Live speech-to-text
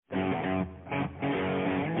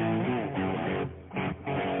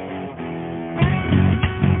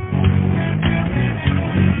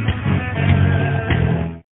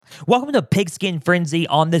Welcome to Pigskin Frenzy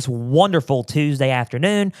on this wonderful Tuesday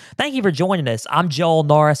afternoon. Thank you for joining us. I'm Joel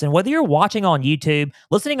Norris, and whether you're watching on YouTube,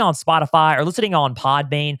 listening on Spotify, or listening on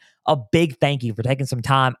Podbean, a big thank you for taking some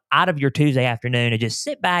time out of your Tuesday afternoon to just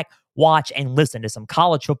sit back, watch, and listen to some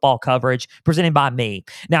college football coverage presented by me.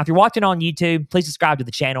 Now, if you're watching on YouTube, please subscribe to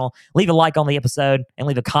the channel, leave a like on the episode, and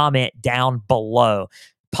leave a comment down below.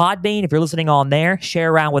 Podbean, if you're listening on there, share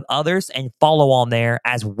around with others and follow on there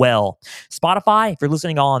as well. Spotify, if you're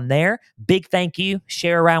listening on there, big thank you.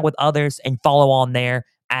 Share around with others and follow on there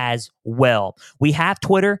as well. We have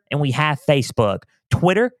Twitter and we have Facebook.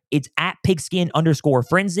 Twitter, it's at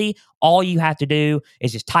pigskin_frenzy. All you have to do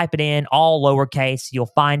is just type it in, all lowercase. You'll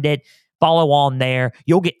find it. Follow on there.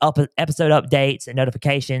 You'll get episode updates and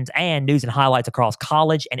notifications and news and highlights across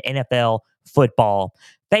college and NFL football.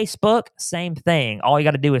 Facebook, same thing. All you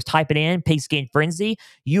got to do is type it in, Pigskin Frenzy.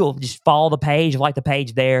 You'll just follow the page, like the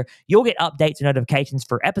page there. You'll get updates and notifications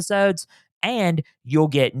for episodes, and you'll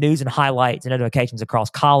get news and highlights and notifications across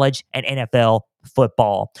college and NFL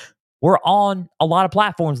football. We're on a lot of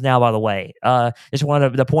platforms now, by the way. Just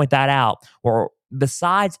wanted to point that out.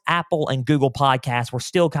 Besides Apple and Google Podcasts, we're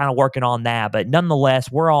still kind of working on that, but nonetheless,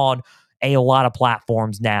 we're on a lot of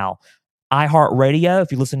platforms now. iHeartRadio,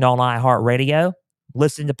 if you listen on iHeartRadio,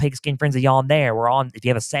 listen to Pigskin Frenzy on there. We're on, if you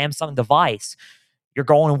have a Samsung device, you're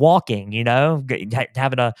going walking,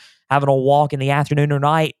 having a walk in the afternoon or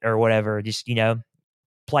night or whatever, just,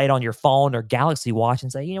 play it on your phone or Galaxy Watch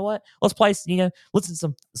and say, you know what, let's play, listen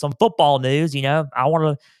to some football news. I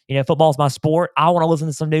want to, football's my sport. I want to listen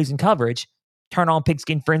to some news and coverage. Turn on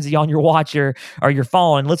Pigskin Frenzy on your watch or your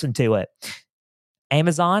phone and listen to it.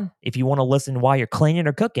 Amazon, if you want to listen while you're cleaning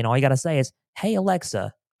or cooking, all you got to say is, hey,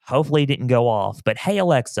 Alexa. Hopefully it didn't go off, but hey,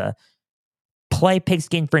 Alexa, play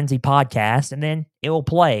Pigskin Frenzy podcast, and then it will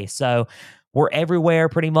play. So we're everywhere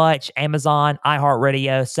pretty much. Amazon,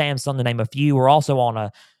 iHeartRadio, Samsung, to name a few. We're also on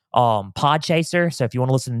a Podchaser. So if you want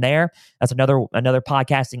to listen there, that's another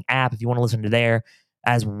podcasting app if you want to listen to there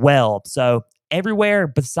as well. So everywhere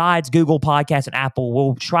besides Google Podcasts and Apple,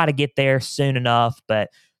 we'll try to get there soon enough, but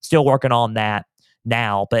still working on that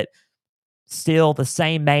now. But still the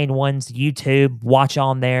same main ones: YouTube, watch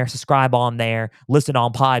on there, subscribe on there, listen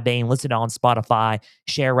on Podbean, listen on Spotify,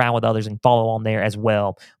 share around with others, and follow on there as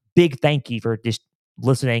well. Big thank you for just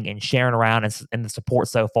listening and sharing around and the support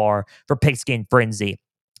so far for Pigskin Frenzy.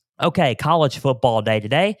 Okay, college football day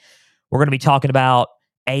today. We're going to be talking about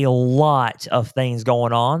a lot of things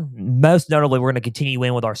going on. Most notably, we're going to continue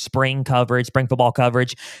in with our spring football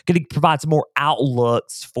coverage. Going to provide some more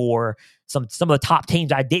outlooks for some of the top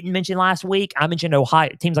teams I didn't mention last week. I mentioned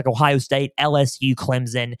teams like Ohio State, LSU,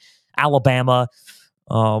 Clemson, Alabama.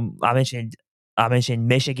 I mentioned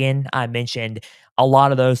Michigan. I mentioned a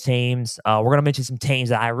lot of those teams. We're going to mention some teams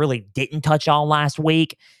that I really didn't touch on last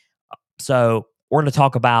week. So we're going to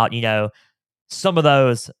talk about, some of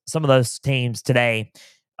those teams today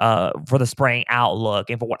for the spring outlook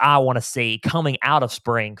and for what I want to see coming out of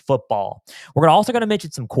spring football. We're also going to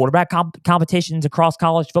mention some quarterback competitions across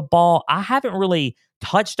college football. I haven't really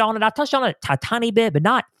touched on it. I touched on it a tiny bit, but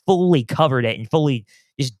not fully covered it and fully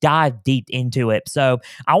just dive deep into it. So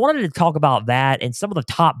I wanted to talk about that and some of the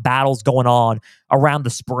top battles going on around the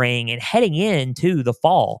spring and heading into the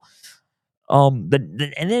fall. And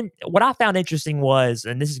then what I found interesting was,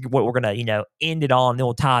 and this is what we're gonna, end it on. Then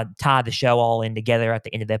we'll tie the show all in together at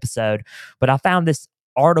the end of the episode. But I found this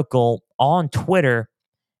article on Twitter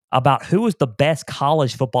about who was the best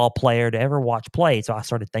college football player to ever watch play. So I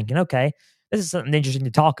started thinking, okay, this is something interesting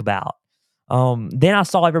to talk about. Then I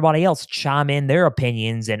saw everybody else chime in their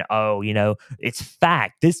opinions, and it's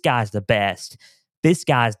fact. This guy's the best. This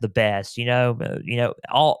guy's the best.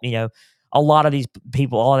 A lot of these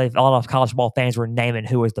people, a lot of college football fans were naming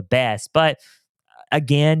who was the best. But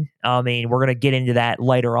again, I mean, we're going to get into that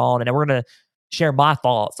later on, and then we're going to share my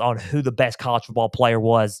thoughts on who the best college football player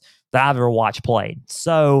was that I've ever watched played.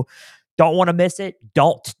 So don't want to miss it.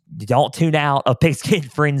 Don't tune out a Pigskin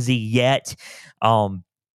Frenzy yet.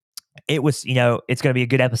 It was, it's going to be a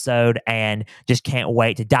good episode, and just can't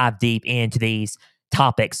wait to dive deep into these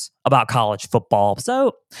topics about college football.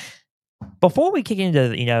 So before we kick into,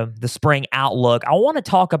 the spring outlook, I want to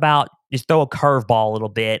talk about, just throw a curveball a little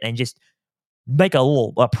bit and just make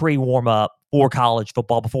a pre-warm up for college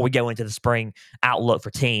football before we go into the spring outlook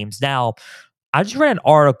for teams. Now, I just read an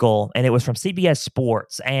article, and it was from CBS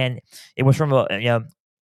Sports, and it was from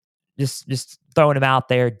just throwing him out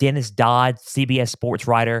there, Dennis Dodd, CBS Sports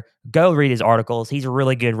writer. Go read his articles. He's a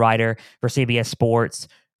really good writer for CBS Sports.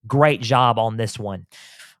 Great job on this one.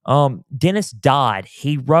 Dennis Dodd,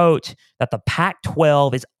 he wrote that the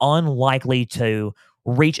Pac-12 is unlikely to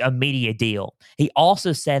reach a media deal. He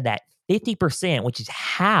also said that 50%, which is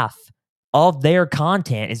half of their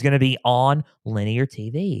content, is going to be on linear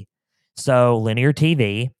TV. So, linear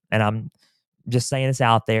TV, and I'm just saying this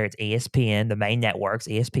out there, it's ESPN, the main networks,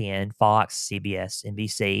 ESPN, Fox, CBS,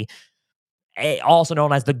 NBC, also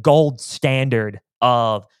known as the gold standard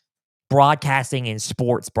of broadcasting and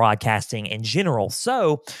sports broadcasting in general.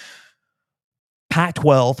 So, Pac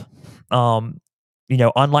 12,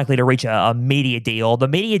 unlikely to reach a media deal. The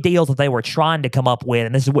media deals that they were trying to come up with,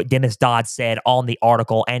 and this is what Dennis Dodd said on the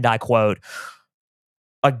article, and I quote,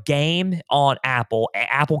 a game on Apple.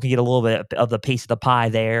 Apple can get a little bit of the piece of the pie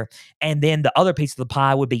there. And then the other piece of the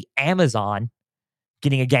pie would be Amazon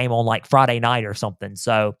getting a game on like Friday night or something.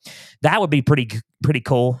 So that would be pretty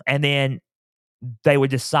cool. And then they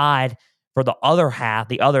would decide for the other half,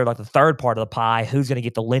 the other like the third part of the pie, who's going to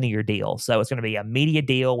get the linear deal. So it's going to be a media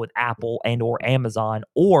deal with Apple and or Amazon,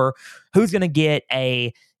 or who's going to get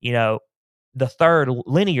the third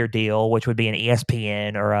linear deal, which would be an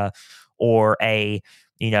ESPN or a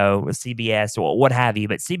CBS or what have you.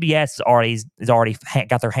 But CBS is already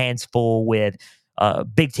got their hands full with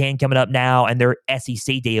Big Ten coming up now, and their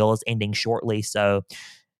SEC deal is ending shortly. So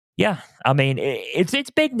yeah, I mean,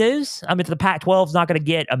 it's big news. I mean, if the Pac-12 is not going to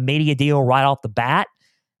get a media deal right off the bat,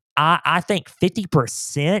 I think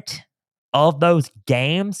 50% of those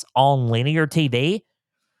games on linear TV,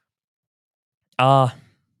 uh,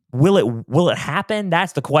 will it happen?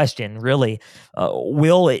 That's the question, really.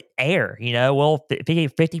 Will it air? Will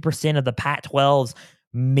 50% of the Pac-12's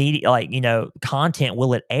media, content,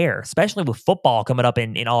 will it air? Especially with football coming up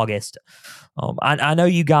in August. I know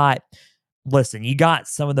you got. Listen, you got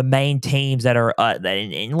some of the main teams that are,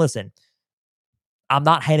 and listen, I'm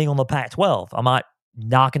not hating on the Pac-12. I'm not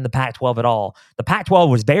knocking the Pac-12 at all. The Pac-12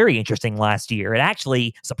 was very interesting last year. It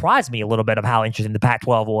actually surprised me a little bit of how interesting the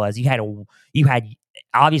Pac-12 was. You had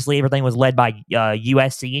obviously everything was led by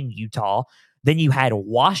USC and Utah. Then you had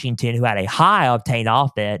Washington, who had a high octane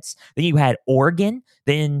offense. Then you had Oregon.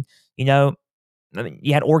 Then you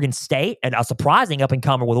had Oregon State, and a surprising up and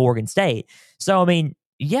comer with Oregon State. So I mean,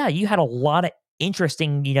 yeah, you had a lot of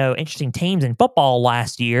interesting teams in football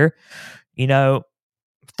last year, you know,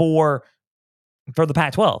 for the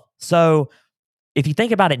Pac-12. So if you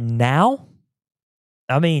think about it now,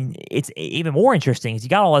 I mean, it's even more interesting. Is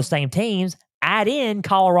you got all those same teams. Add in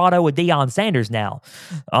Colorado with Deion Sanders now.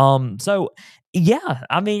 So yeah,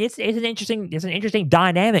 I mean, it's an interesting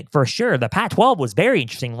dynamic for sure. The Pac-12 was very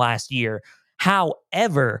interesting last year.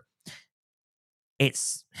 However,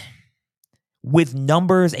 it's with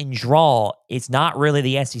numbers and draw, it's not really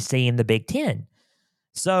the SEC and the Big Ten.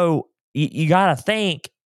 So you got to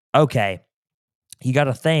think, okay, you got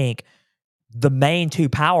to think the main two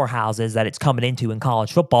powerhouses that it's coming into in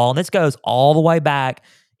college football, and this goes all the way back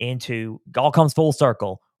into, all comes full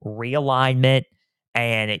circle, realignment,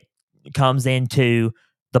 and it comes into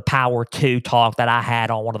the Power Two talk that I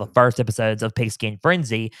had on one of the first episodes of Pigskin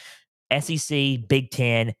Frenzy. SEC, Big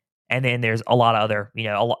Ten, and then there's a lot of other,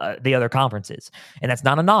 the other conferences. And that's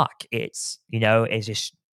not a knock. It's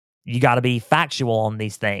just, you got to be factual on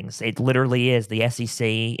these things. It literally is the SEC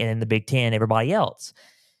and then the Big Ten, everybody else.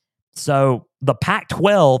 So the Pac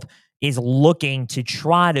 12 is looking to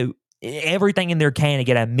try to everything in their can to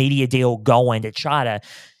get a media deal going to try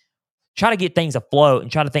to get things afloat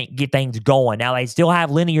and try to get things going. Now they still have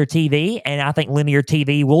linear TV, and I think linear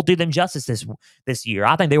TV will do them justice this year.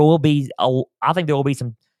 I think there will be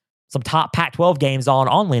some top Pac-12 games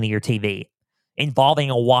on linear TV involving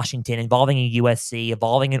a Washington, involving a USC,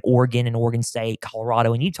 involving an Oregon and Oregon State,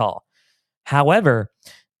 Colorado and Utah. However,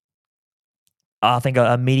 I think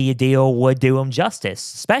a media deal would do them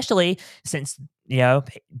justice, especially since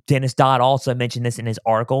Dennis Dodd also mentioned this in his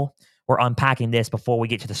article. We're unpacking this before we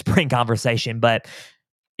get to the spring conversation, but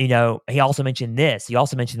he also mentioned this. He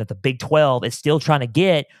also mentioned that the Big 12 is still trying to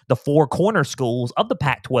get the four corner schools of the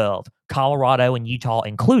Pac 12, Colorado and Utah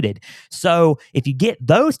included. So if you get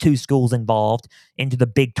those two schools involved into the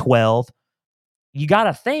Big 12, you got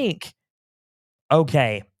to think,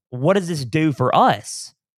 okay, what does this do for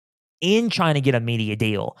us in trying to get a media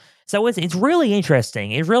deal? So it's really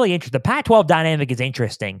interesting. It's really interesting. The Pac-12 dynamic is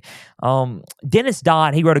interesting. Dennis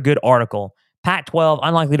Dodd, he wrote a good article. Pac-12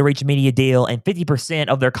 unlikely to reach a media deal, and 50%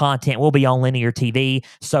 of their content will be on linear TV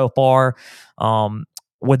so far.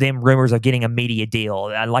 With them rumors of getting a media deal,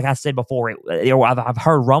 like I said before, I've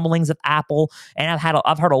heard rumblings of Apple, and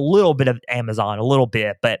I've heard a little bit of Amazon, a little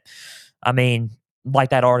bit, but I mean,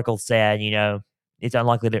 like that article said, it's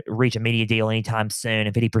unlikely to reach a media deal anytime soon,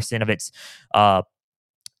 and 50% of its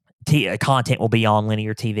content will be on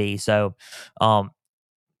linear TV. So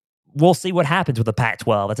we'll see what happens with the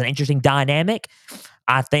Pac-12. It's an interesting dynamic.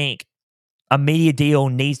 I think a media deal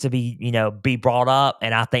needs to be brought up,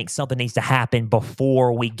 and I think something needs to happen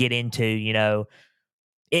before we get into,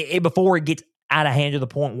 before it gets out of hand to the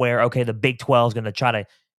point where, okay, the Big 12 is going to try to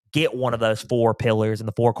get one of those four pillars and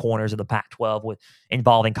the four corners of the Pac 12 with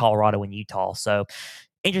involving Colorado and Utah. So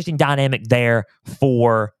interesting dynamic there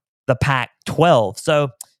for the Pac 12. So,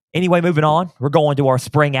 anyway, moving on, we're going to our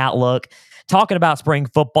spring outlook. Talking about spring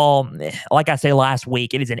football, like I said last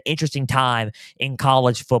week, it is an interesting time in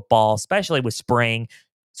college football, especially with spring.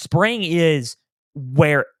 Spring is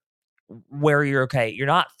where you're okay. You're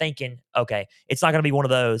not thinking, okay, it's not going to be one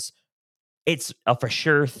of those. It's a for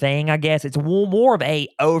sure thing, I guess. It's more of a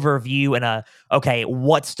overview and okay,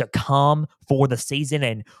 what's to come for the season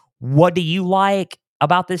and what do you like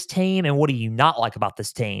about this team and what do you not like about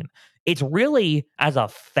this team? It's really, as a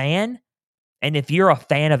fan, and if you're a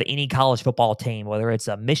fan of any college football team, whether it's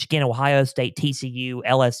a Michigan, Ohio State, TCU,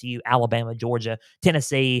 LSU, Alabama, Georgia,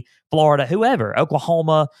 Tennessee, Florida, whoever,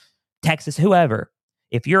 Oklahoma, Texas, whoever,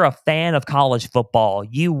 if you're a fan of college football,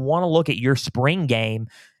 you want to look at your spring game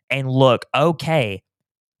and look, okay,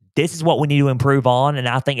 this is what we need to improve on. And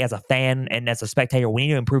I think as a fan and as a spectator, we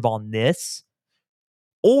need to improve on this.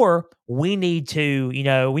 Or we need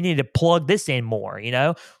to plug this in more.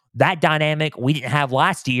 That dynamic we didn't have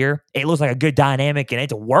last year. It looks like a good dynamic and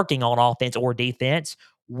it's working on offense or defense.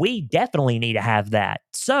 We definitely need to have that.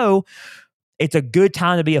 So it's a good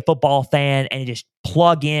time to be a football fan and just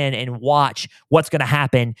plug in and watch what's going to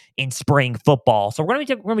happen in spring football. So we're going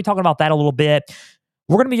to be talking about that a little bit.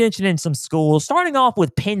 We're going to be mentioning some schools, starting off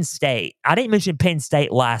with Penn State. I didn't mention Penn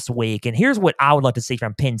State last week, and here's what I would like to see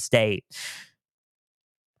from Penn State.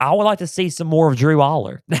 I would like to see some more of Drew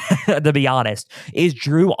Aller, to be honest. Is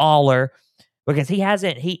Drew Aller, because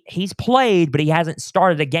he's played, but he hasn't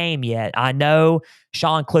started a game yet. I know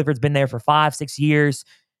Sean Clifford's been there for 5-6 years.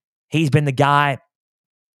 He's been the guy.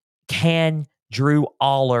 Can Drew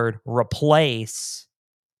Aller replace,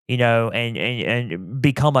 and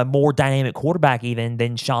become a more dynamic quarterback even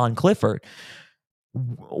than Sean Clifford?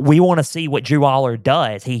 We want to see what Drew Aller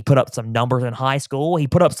does. He put up some numbers in high school. He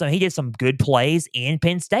did some good plays in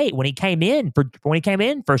Penn State when he came in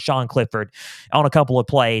for Sean Clifford on a couple of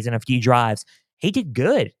plays and a few drives. He did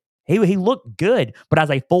good. He looked good, but as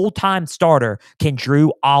a full-time starter, can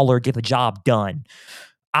Drew Aller get the job done?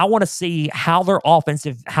 I want to see how their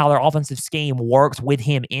offensive scheme works with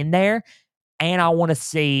him in there, and I want to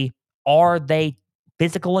see, are they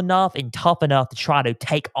physical enough and tough enough to try to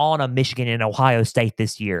take on a Michigan and Ohio State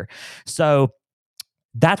this year. So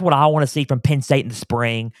that's what I want to see from Penn State in the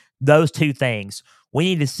spring. Those two things. We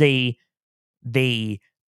need to see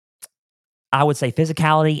I would say,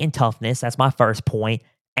 physicality and toughness. That's my first point.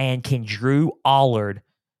 And can Drew Allard,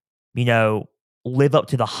 you know, live up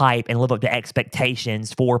to the hype and live up to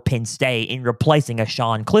expectations for Penn State in replacing a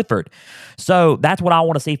Sean Clifford? So that's what I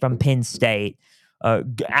want to see from Penn State.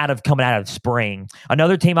 Coming out of spring.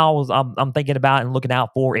 Another team I'm thinking about and looking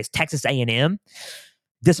out for is Texas A&M.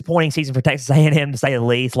 Disappointing season for Texas A&M to say the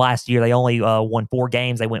least. Last year they only won 4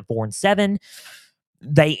 games. They went 4-7.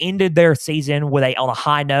 They ended their season on a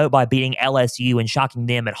high note by beating LSU and shocking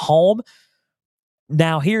them at home.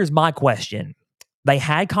 Now here's my question: they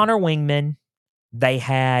had Connor Wingman, they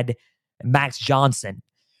had Max Johnson.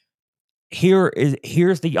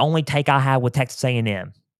 Here's the only take I have with Texas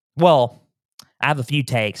A&M. Well, I have a few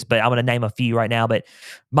takes, but I'm going to name a few right now. But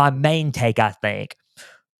my main take, I think,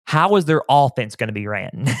 how is their offense going to be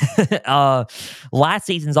ran? Last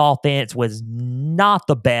season's offense was not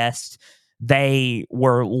the best. Their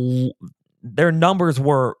numbers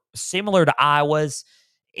were similar to Iowa's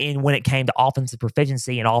when it came to offensive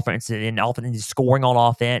proficiency and offensive scoring on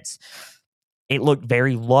offense. It looked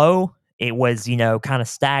very low. It was, kind of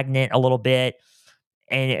stagnant a little bit.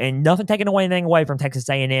 And nothing taking anything away from Texas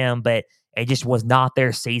A&M, but it just was not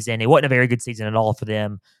their season. It wasn't a very good season at all for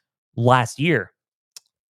them last year.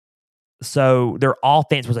 So their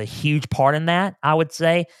offense was a huge part in that, I would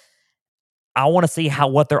say. I want to see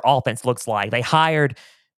what their offense looks like. They hired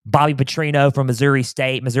Bobby Petrino from Missouri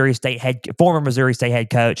State, former Missouri State head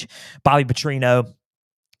coach, Bobby Petrino,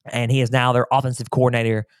 and he is now their offensive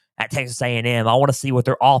coordinator at Texas A&M. I want to see what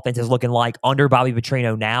their offense is looking like under Bobby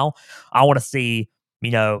Petrino now. I want to see,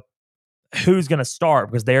 who's going to start,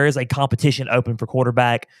 because there is a competition open for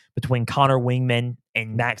quarterback between Connor Wingman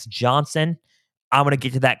and Max Johnson. I'm going to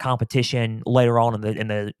get to that competition later on in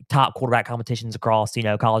the top quarterback competitions across,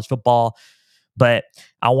 college football. But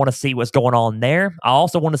I want to see what's going on there. I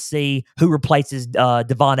also want to see who replaces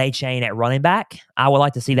Devon Achane at running back. I would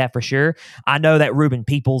like to see that for sure. I know that Ruben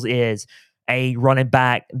Peoples is a running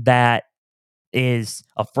back that is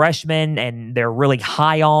a freshman and they're really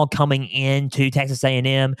high on coming into Texas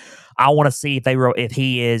A&M. I want to see if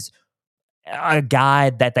he is a guy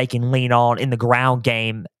that they can lean on in the ground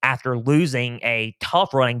game after losing a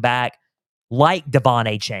tough running back like Devon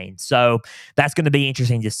A. Chain. So that's going to be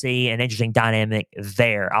interesting to see, an interesting dynamic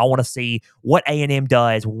there. I want to see what A&M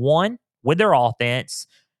does, one, with their offense,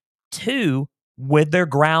 two, with their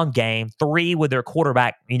ground game, three, with their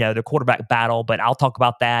quarterback, their quarterback battle. But I'll talk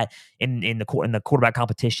about that in the quarterback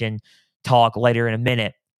competition talk later in a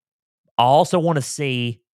minute. I also want to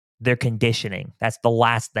see their conditioning. That's the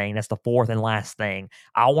last thing. That's the fourth and last thing.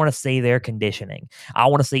 I want to see their conditioning. I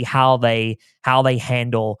want to see how they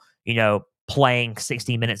handle, playing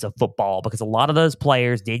 60 minutes of football, because a lot of those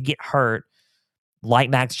players did get hurt, like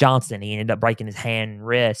Max Johnson. He ended up breaking his hand and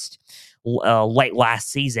wrist late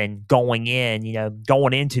last season going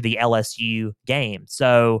into the LSU game.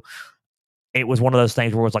 So it was one of those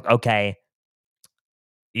things where it's like, okay,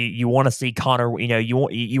 you want to see Connor, you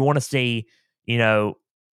want to see, you know,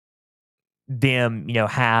 them,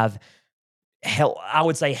 have I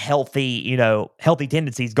would say healthy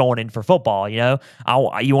tendencies going in for football. You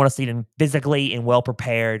want to see them physically and well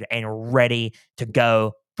prepared and ready to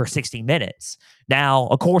go for 60 minutes. Now,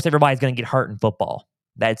 of course, everybody's going to get hurt in football.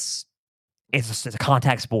 It's a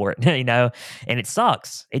contact sport, and it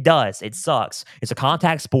sucks. It does. It sucks. It's a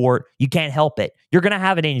contact sport. You can't help it. You're going to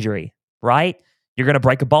have an injury, right? You're going to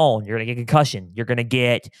break a bone. You're going to get a concussion.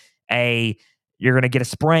 A you're going to get a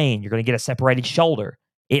sprain. You're going to get a separated shoulder.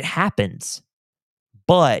 It happens.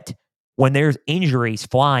 But when there's injuries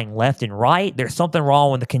flying left and right, there's something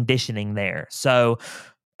wrong with the conditioning there. So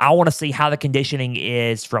I want to see how the conditioning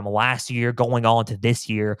is from last year going on to this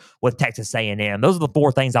year with Texas A&M. Those are the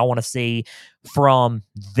four things I want to see from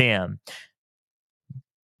them.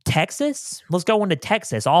 Texas, let's go into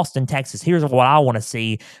Texas, Austin, Texas. Here's what I want to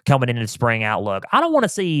see coming into the spring outlook. I don't want to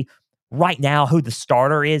see right now who the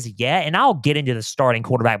starter is yet, and I'll get into the starting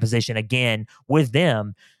quarterback position again with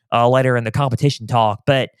them later in the competition talk.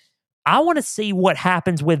 But I want to see what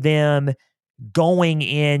happens with them going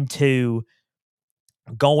into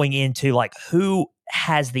like who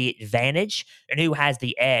has the advantage and who has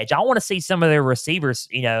the edge. I want to see some of their receivers,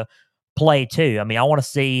 play too. I mean, I want to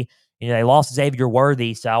see, they lost Xavier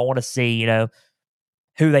Worthy, so I want to see,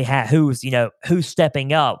 who they have, who's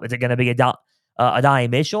stepping up. Is it going to be Adonai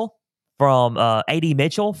Mitchell from AD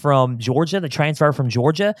Mitchell from Georgia, the transfer from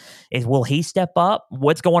Georgia? Will he step up?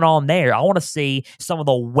 What's going on there? I want to see some of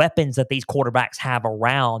the weapons that these quarterbacks have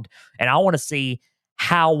around, and I want to see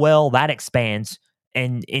how well that expands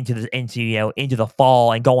and into the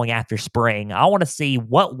fall and going after spring. I want to see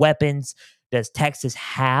what weapons does Texas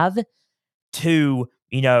have to,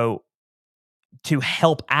 to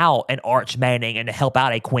help out an Arch Manning and to help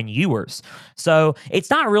out a Quinn Ewers. So it's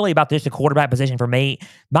not really about just the quarterback position for me.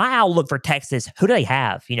 My outlook for Texas, who do they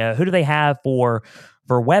have? Who do they have for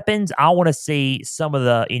weapons? I want to see some of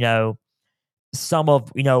the,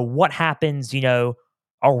 what happens,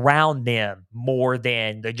 around them more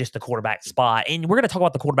than just the quarterback spot. And we're going to talk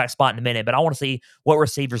about the quarterback spot in a minute, but I want to see what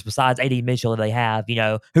receivers besides AD Mitchell they have,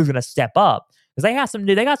 who's going to step up. Because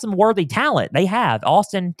they got some worthy talent. They have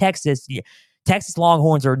Austin, Texas. Texas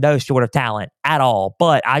Longhorns are no short of talent at all,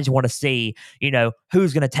 but I just want to see,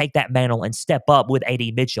 who's going to take that mantle and step up with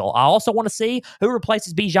AD Mitchell. I also want to see who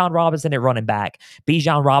replaces Bijan Robinson at running back.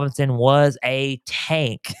 Bijan Robinson was a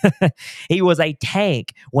tank. He was a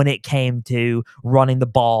tank when it came to running the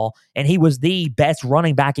ball, and he was the best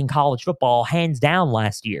running back in college football, hands down,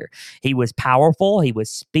 last year. He was powerful. He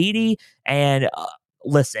was speedy, and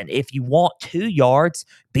listen, if you want 2 yards,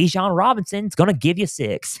 Bijan Robinson's going to give you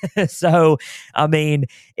 6. So, I mean,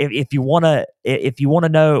 if you want to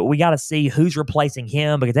know, we got to see who's replacing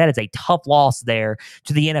him, because that is a tough loss there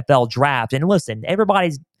to the NFL draft. And listen,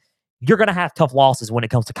 you're going to have tough losses when it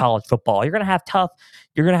comes to college football. You're going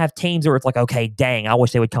to have teams where it's like, okay, dang, I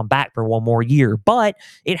wish they would come back for one more year, but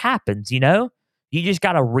it happens, You just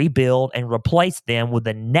got to rebuild and replace them with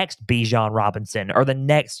the next Bijan Robinson or the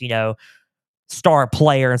next, star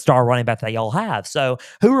player and star running back they all have. So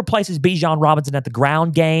who replaces Bijan Robinson at the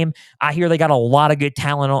ground game? I hear they got a lot of good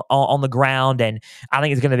talent on the ground, and I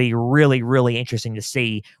think it's going to be really, really interesting to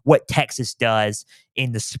see what Texas does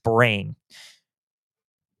in the spring.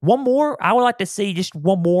 One more, I would like to see just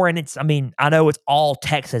one more, and I know it's all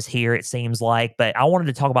Texas here, it seems like, but I wanted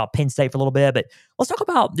to talk about Penn State for a little bit, but let's talk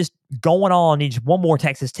about just going on just one more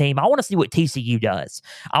Texas team. I want to see what TCU does.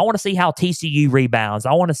 I want to see how TCU rebounds.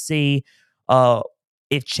 I want to see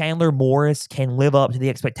if Chandler Morris can live up to the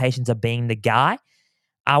expectations of being the guy.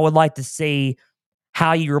 I would like to see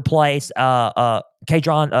how you replace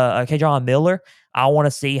Kadron Miller. I want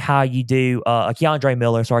to see how you do Keandre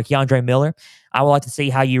Miller. Sorry, Keandre Miller. I would like to see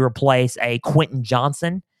how you replace a Quentin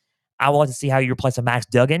Johnson. I would like to see how you replace a Max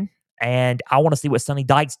Duggan. And I want to see what Sonny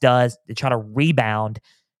Dykes does to try to rebound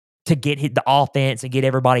to get hit the offense and get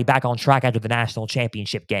everybody back on track after the national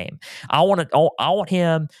championship game. I want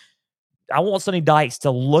him I want Sonny Dykes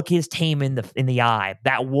to look his team in the eye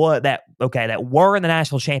that were in the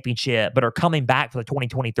national championship but are coming back for the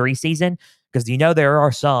 2023 season, because there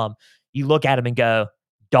are some you look at them and go,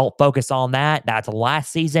 don't focus on that. That's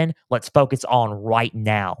last season. Let's focus on right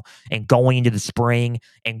now and going into the spring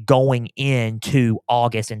and going into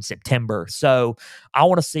August and September. So I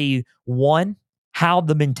want to see one, how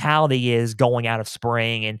the mentality is going out of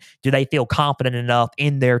spring, and do they feel confident enough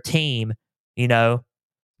in their team, you know,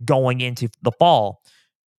 going into the fall.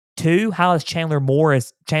 Two, how is Chandler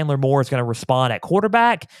Morris going to respond at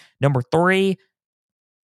quarterback? Number three,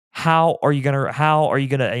 how's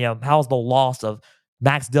the loss of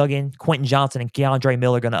Max Duggan, Quentin Johnson, and Keandre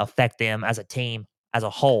Miller going to affect them as a team as a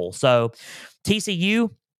whole? So TCU,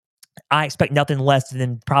 I expect nothing less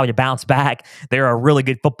than probably to bounce back. They're a really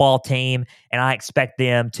good football team, and I expect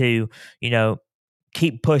them to,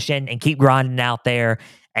 keep pushing and keep grinding out there.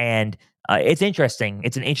 And it's interesting.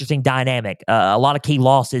 It's an interesting dynamic. A lot of key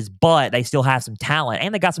losses, but they still have some talent,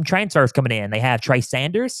 and they got some transfers coming in. They have Trey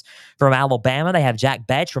Sanders from Alabama. They have Jack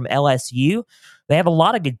Betch from LSU. They have a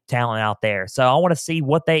lot of good talent out there. So I want to see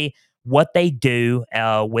what they do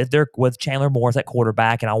with Chandler Morris at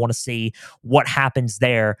quarterback, and I want to see what happens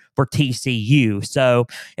there for TCU. So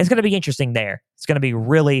it's going to be interesting there. It's going to be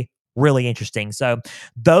really, really interesting. So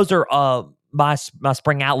those are my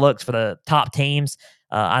spring outlooks for the top teams.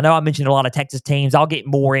 I know I mentioned a lot of Texas teams. I'll get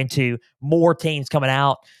more into more teams coming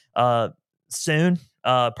out soon,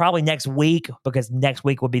 probably next week, because next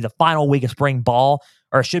week will be the final week of spring ball,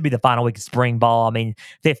 or it should be the final week of spring ball. I mean,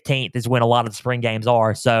 15th is when a lot of the spring games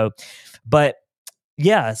are. So, but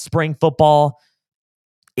yeah, spring football,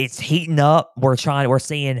 it's heating up. We're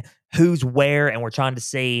seeing who's where, and we're trying to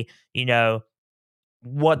see,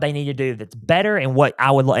 what they need to do that's better, and what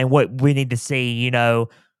we need to see, that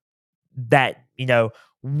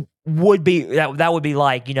would be that would be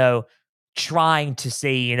like, trying to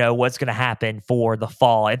see, what's going to happen for the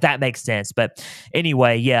fall, if that makes sense. But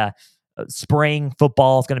anyway, yeah, spring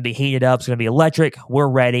football is going to be heated up. It's going to be electric. We're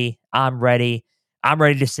ready. I'm ready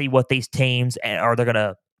to see what these teams are they're going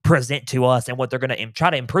to present to us, and what they're going to try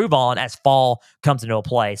to improve on as fall comes into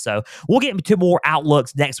play. So we'll get into more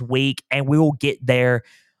outlooks next week, and we will get there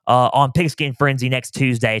on Pigskin Frenzy next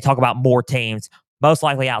Tuesday. Talk about more teams, most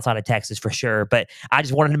likely outside of Texas for sure. But I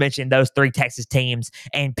just wanted to mention those three Texas teams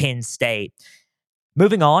and Penn State.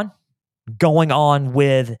 Moving on, going on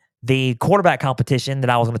with the quarterback competition that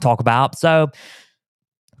I was going to talk about. So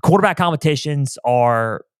quarterback competitions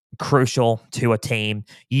are crucial to a team.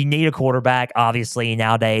 You need a quarterback, obviously,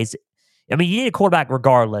 nowadays. I mean, you need a quarterback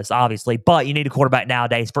regardless, obviously, but you need a quarterback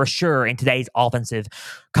nowadays for sure in today's offensive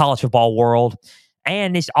college football world,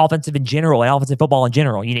 and it's offensive in general, and offensive football in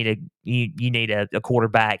general. You need a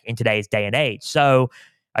quarterback in today's day and age. So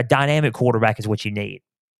a dynamic quarterback is what you need,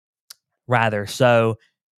 rather. So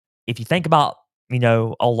if you think about,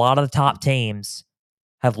 a lot of the top teams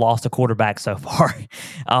have lost a quarterback so far.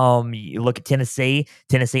 You look at Tennessee.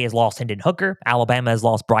 Tennessee has lost Hendon Hooker. Alabama has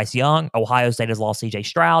lost Bryce Young. Ohio State has lost C.J.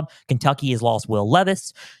 Stroud. Kentucky has lost Will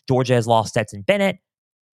Levis. Georgia has lost Stetson Bennett.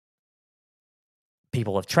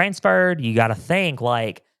 People have transferred. You got to think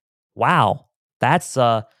like, wow, that's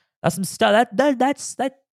some stuff. That's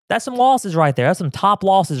some losses right there. That's some top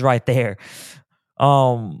losses right there.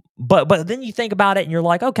 But then you think about it, and you're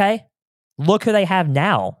like, okay, look who they have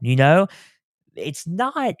now. It's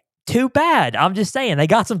not too bad. I'm just saying they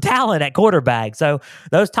got some talent at quarterback. So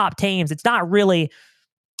those top teams, it's not really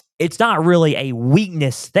a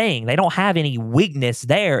weakness thing. They don't have any weakness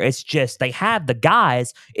there. It's just they have the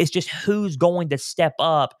guys. It's just who's going to step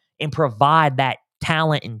up and provide that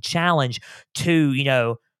talent and challenge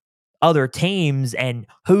to, other teams, and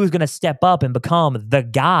who's going to step up and become the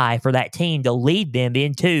guy for that team to lead them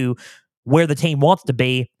into where the team wants to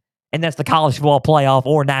be. And that's the college football playoff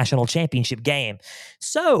or national championship game.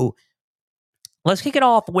 So let's kick it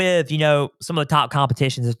off with, some of the top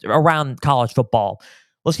competitions around college football.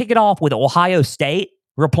 Let's kick it off with Ohio State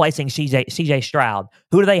replacing CJ Stroud.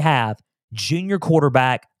 Who do they have? Junior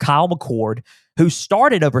quarterback Kyle McCord, who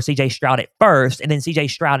started over CJ Stroud at first, and then CJ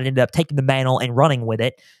Stroud ended up taking the mantle and running with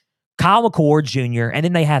it. Kyle McCord Jr., and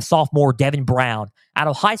then they have sophomore Devin Brown. Out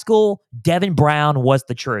of high school, Devin Brown was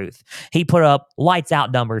the truth. He put up lights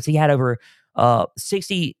out numbers. He had over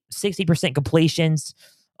 60% completions.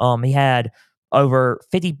 He had over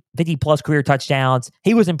 50 plus career touchdowns.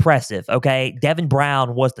 He was impressive. Okay. Devin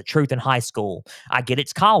Brown was the truth in high school. I get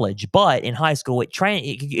it's college, but in high school,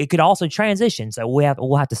 it could also transition. So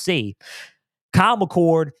we'll have to see. Kyle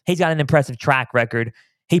McCord, he's got an impressive track record.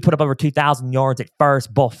 He put up over 2,000 yards at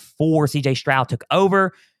first before CJ Stroud took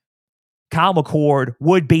over. Kyle McCord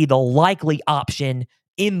would be the likely option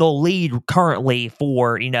in the lead currently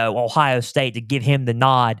for, Ohio State to give him the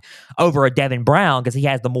nod over a Devin Brown because he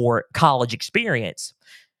has the more college experience.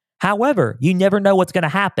 However, you never know what's going to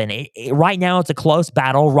happen. Right now, it's a close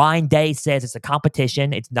battle. Ryan Day says it's a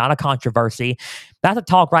competition. It's not a controversy. That's a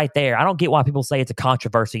talk right there. I don't get why people say it's a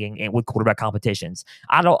controversy with quarterback competitions.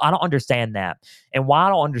 I don't understand that. And why I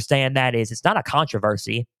don't understand that is it's not a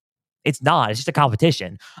controversy. It's not. It's just a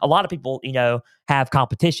competition. A lot of people, have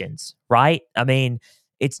competitions, right? I mean,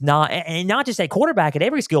 it's not, and not just a quarterback at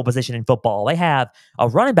every skill position in football. They have a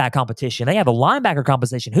running back competition. They have a linebacker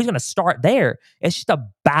competition. Who's going to start there? It's just a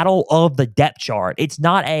battle of the depth chart. It's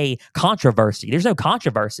not a controversy. There's no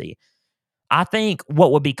controversy. I think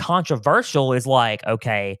what would be controversial is like,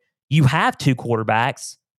 okay, you have two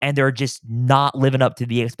quarterbacks and they're just not living up to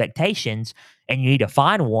the expectations and you need to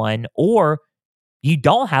find one, or you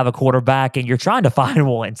don't have a quarterback and you're trying to find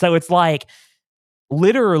one. So it's like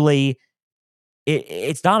literally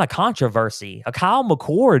it's not a controversy. A Kyle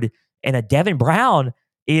McCord and a Devin Brown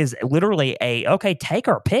is literally okay, take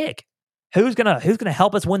our pick. Who's gonna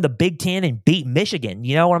help us win the Big Ten and beat Michigan?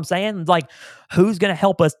 You know what I'm saying? Like, who's gonna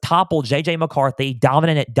help us topple JJ McCarthy,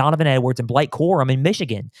 Donovan Edwards, and Blake Corum in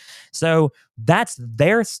Michigan? So that's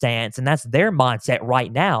their stance and that's their mindset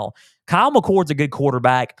right now. Kyle McCord's a good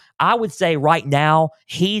quarterback. I would say right now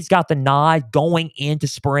he's got the nod going into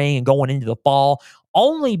spring and going into the fall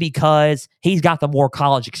only because he's got the more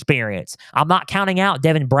college experience. I'm not counting out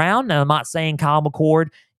Devin Brown, and I'm not saying Kyle McCord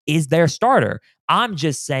is their starter. I'm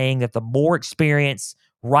just saying that the more experience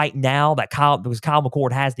right now because Kyle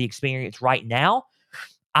McCord has the experience right now,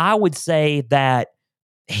 I would say that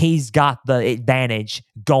he's got the advantage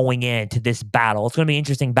going into this battle. It's going to be an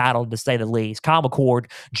interesting battle to say the least. Kyle McCord,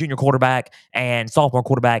 junior quarterback, and sophomore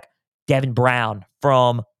quarterback Devin Brown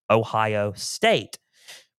from Ohio State.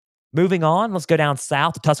 Moving on, let's go down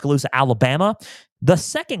south to Tuscaloosa, Alabama. The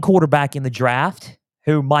second quarterback in the draft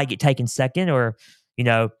who might get taken second, or,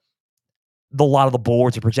 a lot of the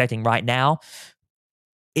boards are projecting right now,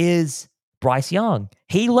 is Bryce Young.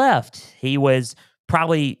 He left. He was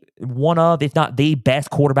probably one of, if not the best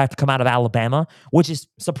quarterback to come out of Alabama, which is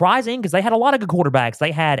surprising because they had a lot of good quarterbacks.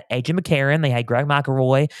 They had A.J. McCarron, they had Greg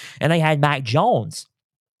McElroy, and they had Mac Jones.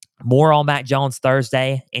 More on Mac Jones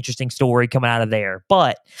Thursday. Interesting story coming out of there.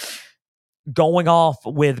 But going off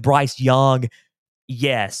with Bryce Young,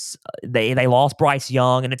 yes, they lost Bryce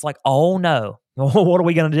Young, and it's like, oh no, what are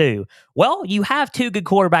we going to do? Well, you have two good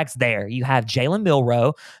quarterbacks there. You have Jalen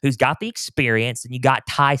Milroe, who's got the experience, and you got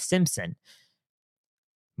Ty Simpson.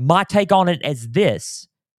 My take on it is this.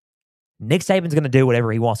 Nick Saban's going to do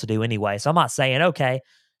whatever he wants to do anyway. So I'm not saying, okay,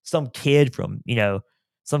 some kid from,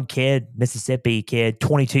 Mississippi kid,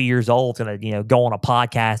 22 years old, is going to, go on a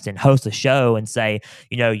podcast and host a show and say,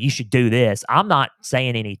 you should do this. I'm not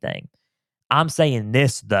saying anything. I'm saying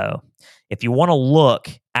this, though. If you want to look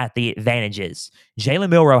at the advantages, Jalen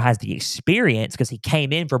Milroe has the experience because he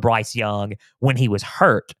came in for Bryce Young when he was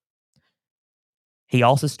hurt. He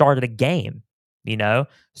also started a game,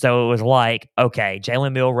 So it was like, okay,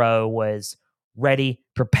 Jalen Milroe was ready,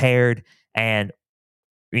 prepared, and,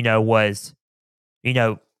 was,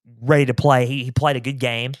 ready to play. He played a good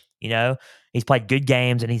game, He's played good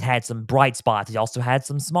games and he's had some bright spots. He also had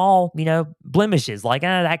some small, blemishes. Like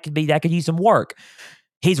that could use some work.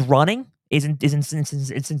 His running is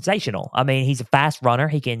sensational. I mean, he's a fast runner.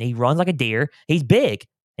 He runs like a deer. He's big.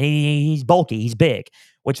 He's bulky. He's big,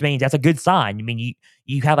 which means that's a good sign. I mean,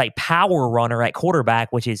 you have a power runner at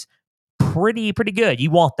quarterback, which is pretty good.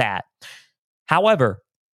 You want that. However,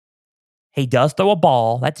 he does throw a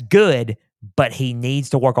ball. That's good, but he needs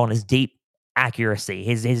to work on his deep accuracy,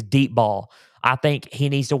 his deep ball. I think he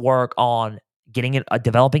needs to work on getting it,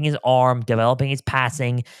 developing his arm, developing his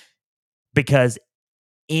passing, because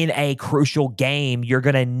in a crucial game, you're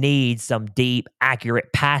going to need some deep,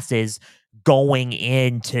 accurate passes going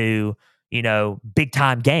into, big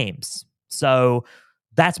time games. So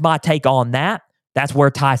that's my take on that. That's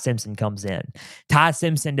where Ty Simpson comes in. Ty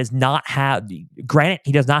Simpson does not have, granted,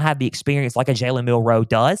 he does not have the experience like a Jalen Milroe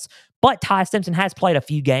does, but Ty Simpson has played a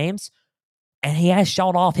few games and he has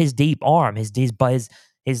shown off his deep arm, his deep,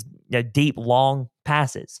 long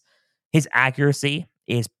passes. His accuracy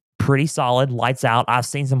is pretty solid, lights out. I've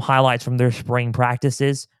seen some highlights from their spring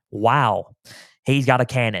practices. Wow. He's got a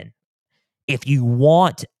cannon. If you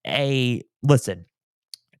want a Listen,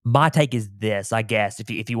 my take is this, I guess,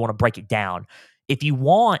 if you want to break it down. If you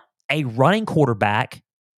want a running quarterback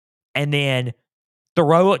and then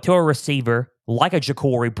throw it to a receiver like a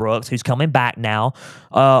Ja'Cory Brooks, who's coming back now,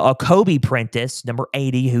 a Kobe Prentice, number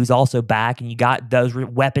 80, who's also back, and you got those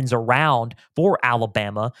weapons around for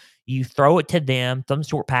Alabama. You throw it to them, some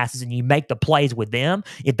short passes, and you make the plays with them.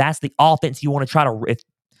 If that's the offense you want to try to,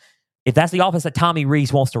 if that's the offense that Tommy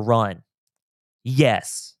Rees wants to run,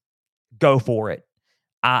 yes, go for it.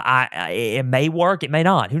 It may work, it may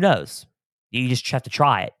not. Who knows? You just have to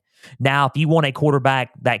try it. Now, if you want a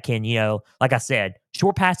quarterback that can, like I said,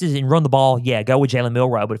 short passes and run the ball, yeah, go with Jalen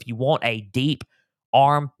Milrow. But if you want a deep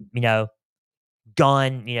arm,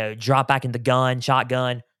 gun, drop back in the gun,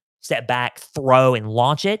 shotgun, step back, throw, and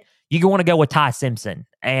launch it, you want to go with Ty Simpson.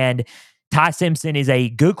 And Ty Simpson is a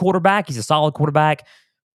good quarterback. He's a solid quarterback.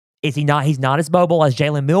 Is he not? He's not as mobile as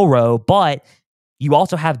Jalen Milrow, but you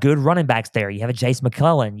also have good running backs there. You have a Jace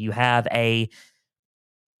McClellan. You have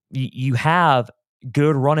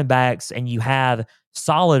good running backs, and you have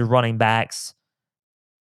solid running backs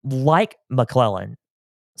like McClellan.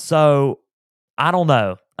 So I don't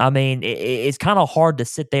know. I mean, it's kind of hard to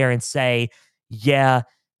sit there and say, yeah,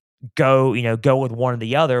 go with one or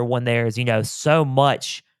the other when there's, so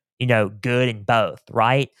much, good in both,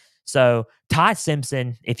 right? So Ty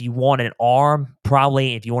Simpson, if you want an arm,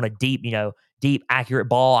 probably if you want a deep, accurate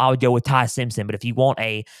ball, I would go with Ty Simpson. But if you want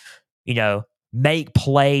a, you know, make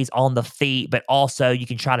plays on the feet, but also you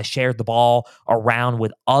can try to share the ball around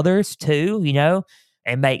with others too,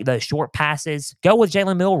 and make those short passes, go with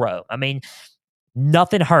Jalen Milrow. I mean,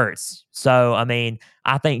 nothing hurts. So, I mean,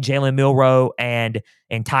 I think Jalen Milrow and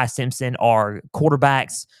Ty Simpson are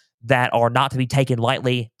quarterbacks that are not to be taken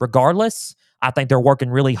lightly regardless. I think they're working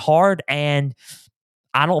really hard, and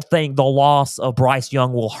I don't think the loss of Bryce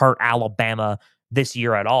Young will hurt Alabama this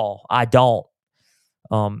year at all. I don't.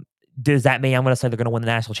 Um, does that mean I'm going to say they're going to win the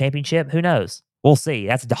national championship? Who knows? We'll see.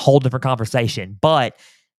 That's a whole different conversation. But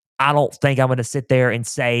I don't think I'm going to sit there and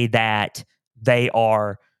say that they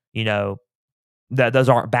are, you know, that those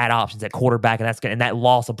aren't bad options at quarterback, and that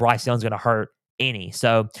loss of Bryce Young's going to hurt any.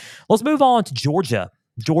 So let's move on to Georgia.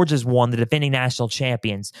 Georgia's won, the defending national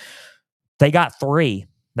champions. They got three.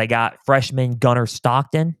 They got freshman Gunnar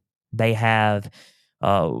Stockton. They have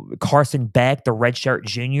Carson Beck, the redshirt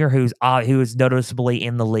junior, who is noticeably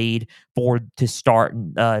in the lead to start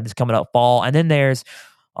this coming up fall. And then there's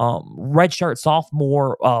redshirt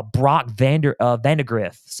sophomore Brock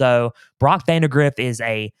Vandegrift. So Brock Vandegrift is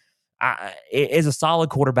a solid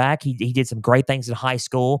quarterback. He did some great things in high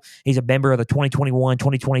school. He's a member of the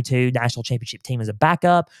 2021-2022 national championship team as a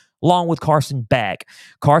backup, along with Carson Beck.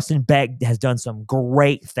 Carson Beck has done some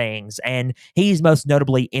great things, and he's most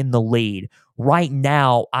notably in the lead. Right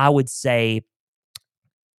now, I would say,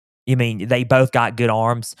 they both got good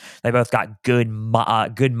arms. They both got good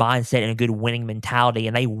mindset and a good winning mentality,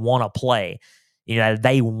 and they want to play.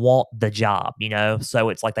 They want the job, so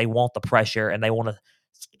it's like they want the pressure and they want to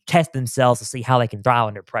test themselves to see how they can thrive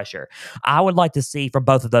under pressure. I would like to see from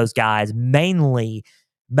both of those guys, mainly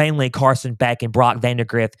Carson Beck and Brock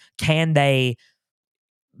Vandegrift, can they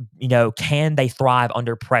thrive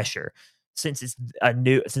under pressure? Since it's a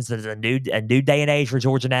new day and age for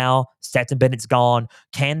Georgia now, Stetson Bennett's gone.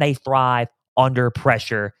 Can they thrive under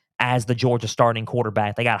pressure as the Georgia starting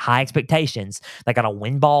quarterback? They got high expectations. They got to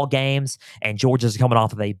win ball games, and Georgia's coming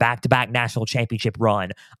off of a back-to-back national championship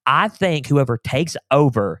run. I think whoever takes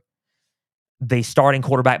over the starting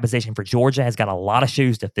quarterback position for Georgia has got a lot of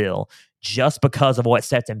shoes to fill just because of what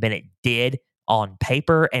Stetson Bennett did on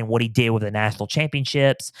paper and what he did with the national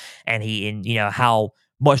championships and how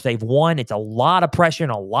much they've won. It's a lot of pressure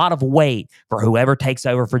and a lot of weight for whoever takes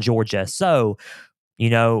over for Georgia. So,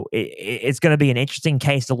 it's going to be an interesting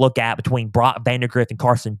case to look at between Brock Vandegrift and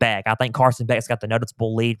Carson Beck. I think Carson Beck's got the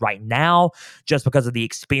noticeable lead right now just because of the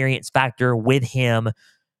experience factor with him.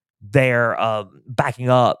 They're backing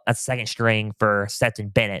up a second string for Stetson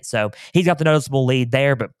Bennett. So he's got the noticeable lead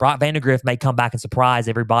there, but Brock Vandegrift may come back and surprise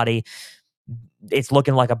everybody. It's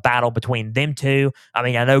looking like a battle between them two. I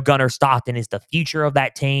mean, I know Gunnar Stockton is the future of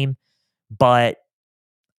that team, but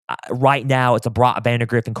right now it's a Brock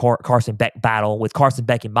Vandegrift and Carson Beck battle, with Carson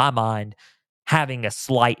Beck, in my mind, having a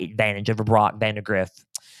slight advantage over Brock Vandegrift.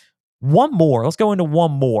 One more. Let's go into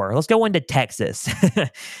one more. Let's go into Texas.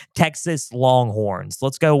 Texas Longhorns.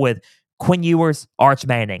 Let's go with Quinn Ewers, Arch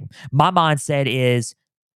Manning. My mindset is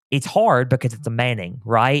it's hard because it's a Manning,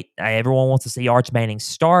 right? Everyone wants to see Arch Manning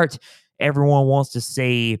start. Everyone wants to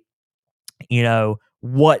see,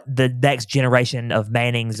 what the next generation of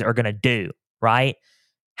Mannings are going to do, right?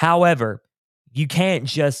 However, you can't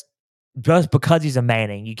just because he's a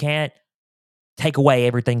Manning, you can't take away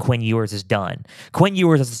everything Quinn Ewers has done. Quinn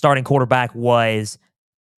Ewers as a starting quarterback was,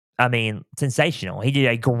 I mean, sensational. He did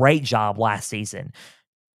a great job last season.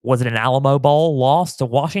 Was it an Alamo Bowl loss to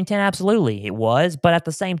Washington? Absolutely, it was. But at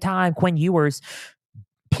the same time, Quinn Ewers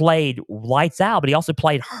played lights out, but he also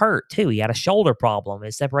played hurt too. He had a shoulder problem.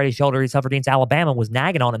 His separated shoulder he suffered against Alabama was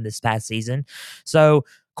nagging on him this past season. So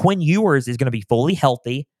Quinn Ewers is going to be fully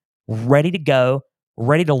healthy, ready to go,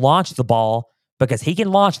 ready to launch the ball because he can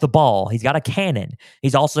launch the ball. He's got a cannon.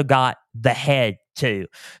 He's also got the head too.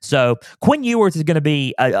 So Quinn Ewers is going to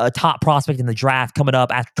be a top prospect in the draft coming up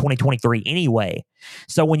after 2023 anyway.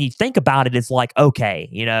 So when you think about it, it's like, okay,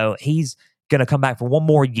 he's going to come back for one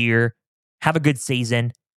more year, have a good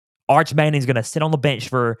season. Arch Manning's going to sit on the bench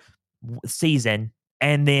for season,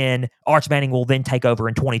 and then Arch Manning will then take over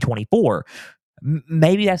in 2024.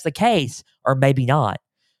 Maybe that's the case, or maybe not.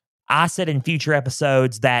 I said in future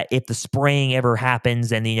episodes that if the spring ever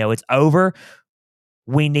happens and it's over,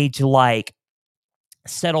 we need to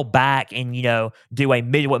settle back and do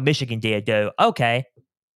what Michigan did. Go, okay,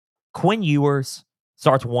 Quinn Ewers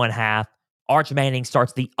starts one half, Arch Manning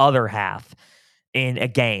starts the other half in a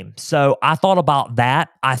game. So I thought about that.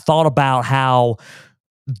 I thought about how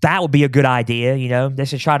that would be a good idea. They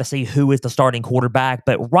should try to see who is the starting quarterback.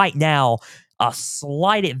 But right now, a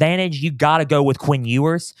slight advantage, you got to go with Quinn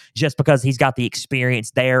Ewers just because he's got the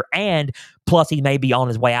experience there. And plus, he may be on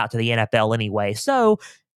his way out to the NFL anyway. So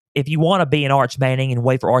if you want to be an Arch Manning and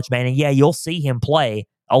wait for Arch Manning, yeah, you'll see him play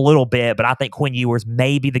a little bit. But I think Quinn Ewers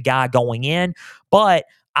may be the guy going in. But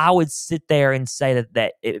I would sit there and say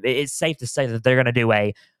that it's safe to say that they're going to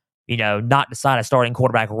do not decide a starting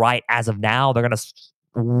quarterback right as of now. They're going to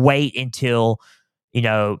wait until,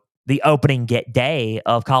 the opening day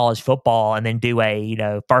of college football and then do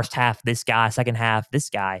a, first half this guy, second half this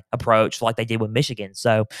guy approach like they did with Michigan.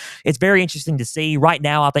 So it's very interesting to see. Right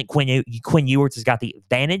now, I think Quinn Ewers has got the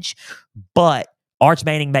advantage, but Arch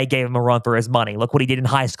Manning may give him a run for his money. Look what he did in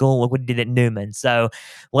high school. Look what he did at Newman. So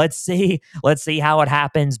let's see. Let's see how it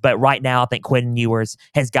happens. But right now, I think Quinn Ewers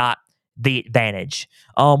has got the advantage.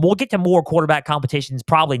 We'll get to more quarterback competitions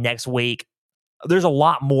probably next week. There's a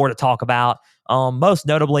lot more to talk about. Most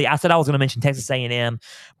notably, I said I was going to mention Texas A&M,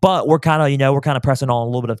 but we're kind of pressing on a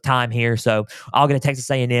little bit of time here. So I'll get to Texas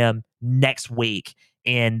A&M next week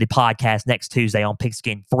in the podcast next Tuesday on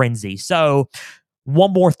Pigskin Frenzy. So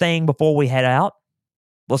one more thing before we head out.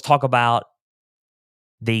 Let's talk about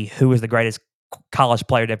who is the greatest college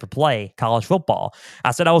player to ever play college football.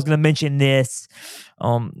 I said I was going to mention this.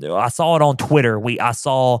 I saw it on Twitter. I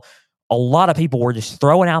saw a lot of people were just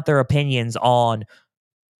throwing out their opinions on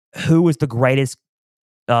who was the greatest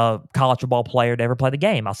college football player to ever play the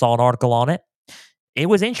game. I saw an article on it. It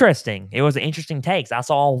was interesting. It was an interesting takes. I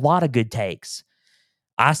saw a lot of good takes.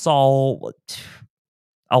 I saw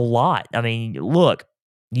a lot. I mean, look,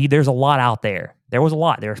 there's a lot out there. There was a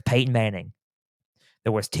lot. There was Peyton Manning.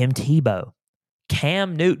 There was Tim Tebow,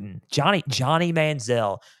 Cam Newton, Johnny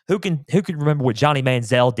Manziel. Who can remember what Johnny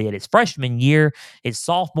Manziel did his freshman year, his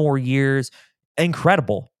sophomore years?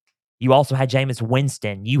 Incredible. You also had Jameis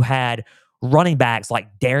Winston. You had running backs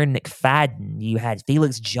like Darren McFadden. You had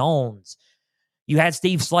Felix Jones. You had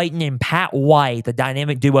Steve Slayton and Pat White, the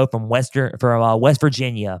dynamic duo from West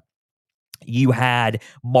Virginia. You had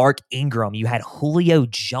Mark Ingram. You had Julio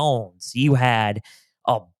Jones. You had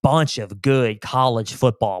a bunch of good college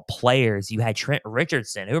football players. You had Trent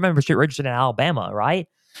Richardson. Who remembers Trent Richardson in Alabama, right?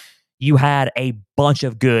 You had a bunch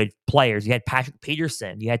of good players. You had Patrick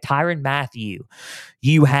Peterson. You had Tyrann Mathieu.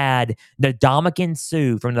 You had Ndamukong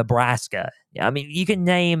Suh from Nebraska. I mean, you can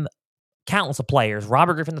name countless of players.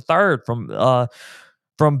 Robert Griffin III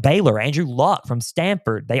from Baylor, Andrew Luck from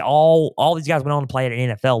Stanford. All these guys went on to play at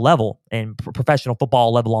an NFL level and professional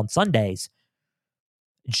football level on Sundays.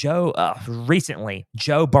 Recently,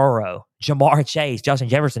 Joe Burrow, Jamar Chase, Justin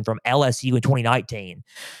Jefferson from LSU in 2019.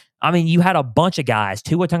 I mean, you had a bunch of guys,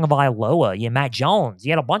 Tua Tagovailoa, you had Matt Jones.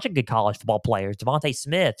 You had a bunch of good college football players, Devontae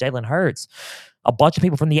Smith, Jalen Hurts, a bunch of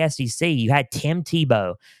people from the SEC. You had Tim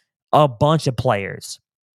Tebow, a bunch of players.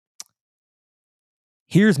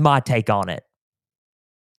 Here's my take on it.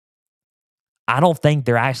 I don't think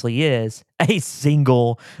there actually is a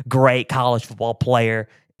single great college football player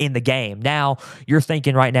in the game. Now, you're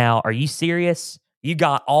thinking right now, are you serious? You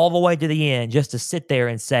got all the way to the end just to sit there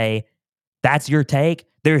and say, that's your take?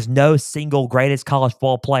 There's no single greatest college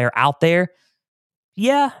football player out there?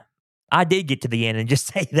 Yeah, I did get to the end and just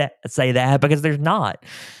say that because there's not.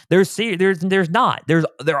 There's not.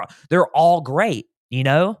 They're all great,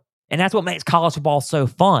 And that's what makes college football so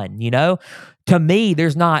fun, To me,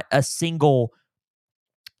 there's not a single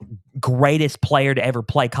greatest player to ever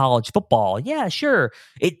play college football. Yeah, sure.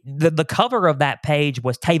 The cover of that page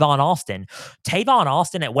was Tavon Austin. Tavon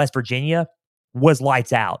Austin at West Virginia was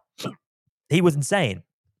lights out. He was insane.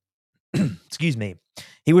 Excuse me.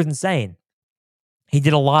 He was insane. He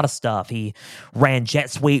did a lot of stuff. He ran jet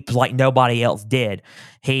sweeps like nobody else did.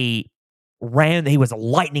 He was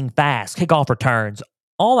lightning fast, kickoff returns,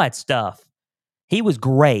 all that stuff. He was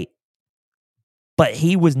great, but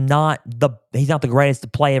he's not the greatest to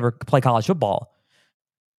play college football.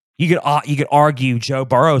 You could argue Joe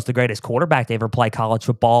Burrow's the greatest quarterback to ever play college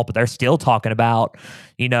football, but they're still talking about,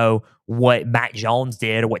 what Mac Jones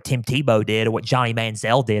did or what Tim Tebow did or what Johnny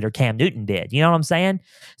Manziel did or Cam Newton did. You know what I'm saying?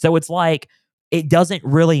 So it's like it doesn't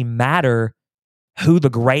really matter who the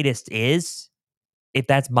greatest is. If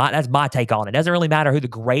that's my take on it. It doesn't really matter who the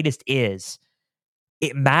greatest is.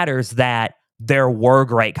 It matters that there were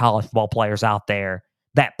great college football players out there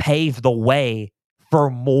that paved the way for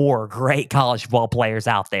more great college football players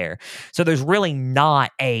out there. So there's really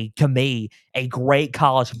not to me, a great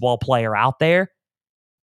college football player out there.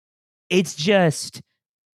 It's just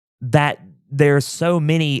that there's so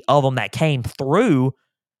many of them that came through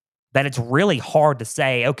that it's really hard to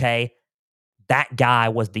say, okay, that guy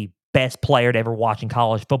was the best player to ever watch in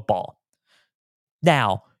college football.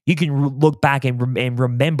 Now, you can look back and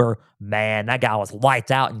remember, man, that guy was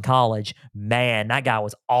lights out in college. Man, that guy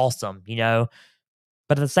was awesome.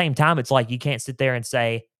 But at the same time, it's like you can't sit there and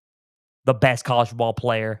say the best college football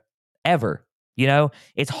player ever.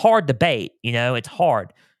 It's hard debate. It's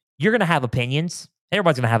hard. You're going to have opinions.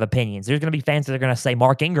 Everybody's going to have opinions. There's going to be fans that are going to say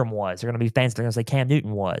Mark Ingram was. There's going to be fans that are going to say Cam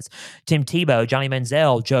Newton was. Tim Tebow, Johnny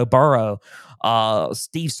Manziel, Joe Burrow,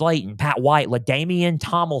 Steve Slayton, Pat White, LaDainian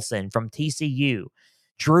Tomlinson from TCU,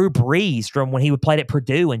 Drew Brees from when he played at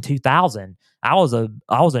Purdue in 2000. I was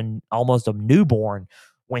almost a newborn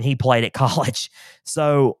when he played at college.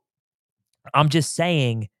 So I'm just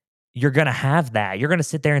saying you're going to have that. You're going to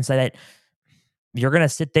sit there and say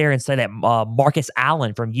that Marcus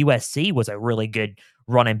Allen from USC was a really good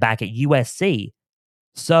running back at USC.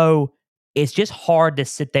 So it's just hard to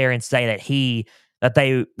sit there and say that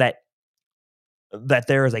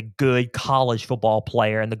there is a good college football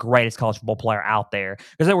player and the greatest college football player out there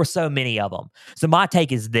because there were so many of them. So my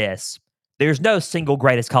take is this: there's no single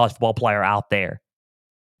greatest college football player out there,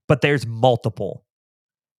 but there's multiple,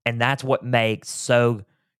 and that's what makes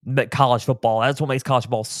college football. That's what makes college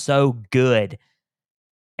football so good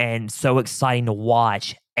and so exciting to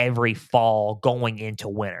watch every fall going into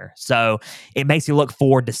winter. So it makes you look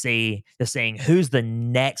forward to seeing who's the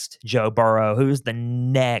next Joe Burrow, who's the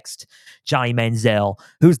next Johnny Manziel,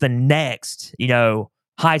 who's the next,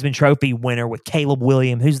 Heisman Trophy winner with Caleb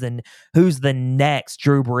Williams, who's the next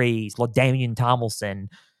Drew Brees, LaDainian Tomlinson,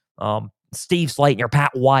 Steve Slayton or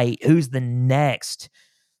Pat White, who's the next,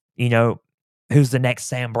 you know, who's the next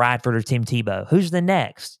Sam Bradford or Tim Tebow? Who's the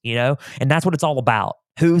next? And that's what it's all about.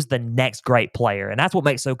 Who's the next great player? And that's what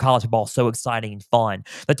makes college football so exciting and fun.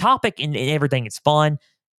 The topic and everything is fun,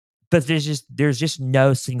 but there's just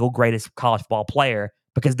no single greatest college football player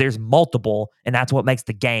because there's multiple, and that's what makes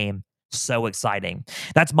the game so exciting.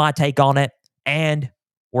 That's my take on it, and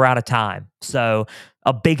we're out of time. So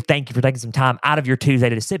a big thank you for taking some time out of your Tuesday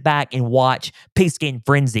to sit back and watch Pigskin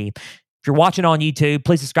Frenzy. If you're watching on YouTube,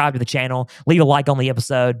 please subscribe to the channel, leave a like on the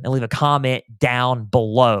episode, and leave a comment down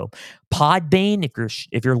below. Podbean,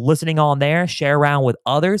 if you're listening on there, share around with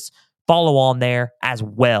others, follow on there as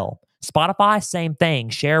well. Spotify, same thing.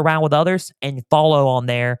 Share around with others and follow on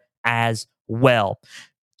there as well.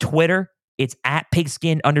 Twitter, it's at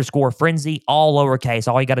pigskin_frenzy, all lowercase.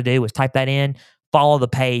 All you got to do is type that in, follow the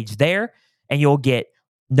page there, and you'll get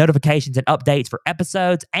notifications and updates for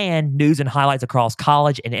episodes and news and highlights across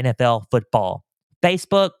college and NFL football.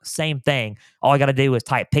 Facebook, same thing. All you got to do is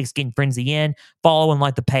type Pigskin Frenzy in, follow and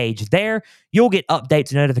like the page there. You'll get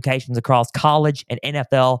updates and notifications across college and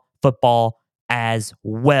NFL football as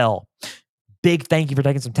well. Big thank you for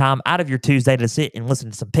taking some time out of your Tuesday to sit and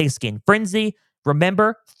listen to some Pigskin Frenzy.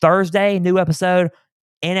 Remember, Thursday, new episode,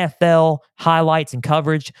 NFL highlights and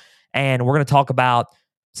coverage. And we're going to talk about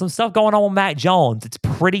some stuff going on with Mac Jones. It's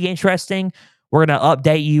pretty interesting. We're going to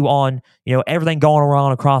update you on, everything going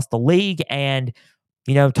around across the league and,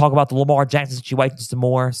 talk about the Lamar Jackson situation some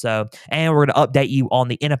more. So, and we're going to update you on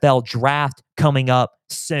the NFL draft coming up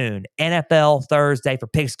soon. NFL Thursday for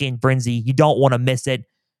Pigskin Frenzy. You don't want to miss it.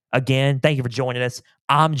 Again, thank you for joining us.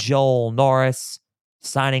 I'm Joel Norris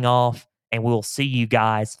signing off, and we'll see you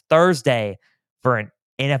guys Thursday for an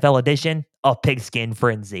NFL edition of Pigskin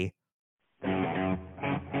Frenzy.